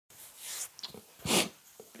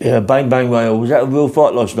Yeah, Bang Bang Rail. Was that a real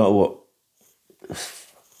fight last night or what?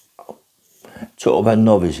 Talk about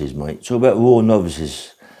novices, mate. Talk about raw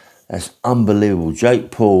novices. That's unbelievable. Jake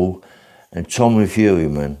Paul and Tommy Fury,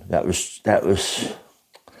 man. That was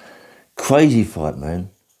crazy fight, man.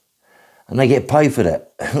 And they get paid for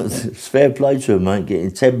that. It's fair play to them, mate. Getting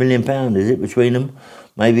 £10 million, is it, between them?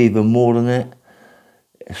 Maybe even more than that.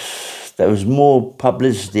 There was more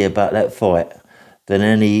publicity about that fight than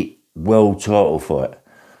any world title fight.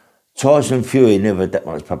 Tyson Fury never had that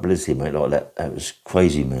much publicity, mate, like that. That was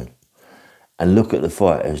crazy, man. And look at the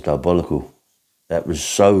fight, it was diabolical. That was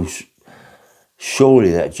so...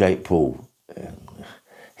 Surely that Jake Paul,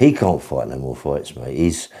 he can't fight no more fights,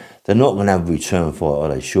 mate. They're not going to have a return fight, are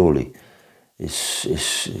they? Surely.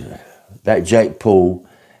 It's that Jake Paul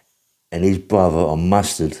and his brother are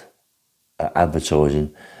mustard at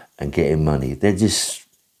advertising and getting money. They're just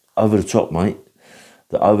over the top, mate.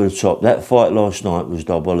 They're over the top. That fight last night was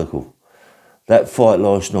diabolical. That fight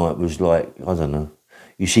last night was like, I don't know.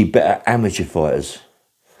 You see better amateur fighters.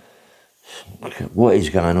 What is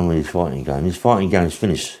going on with this fighting game? This fighting game is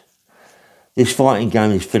finished. This fighting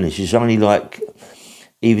game is finished. It's only like,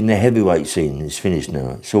 even the heavyweight scene is finished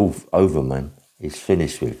now. It's all over, man. It's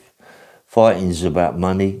finished with. Fighting's about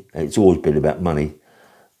money. It's always been about money.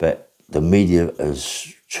 But the media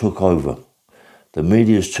has took over. The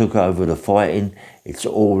media's took over the fighting. It's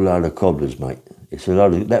all a load of cobblers, mate. It's a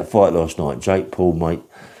load of... That fight last night, Jake Paul, mate,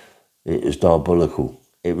 it was diabolical.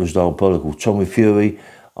 It was diabolical. Tommy Fury,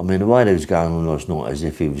 I mean, the way that was going on last night, as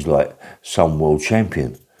if he was like some world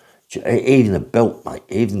champion. Even a belt, mate,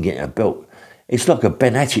 even getting a belt. It's like a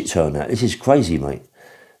Ben Hatchett turnout. This is crazy, mate.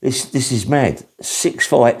 This is mad. 6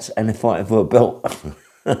 fights and they're fighting for a belt.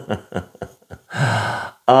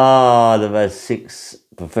 They've had 6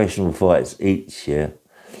 professional fights each, yeah.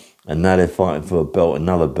 And now they're fighting for a belt,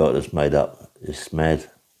 another belt that's made up. It's mad.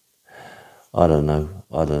 I don't know.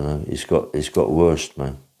 It's got worse,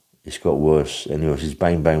 man. It's got worse. Anyway, it's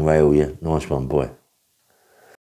Bang Bang Rail, yeah. Nice one, boy.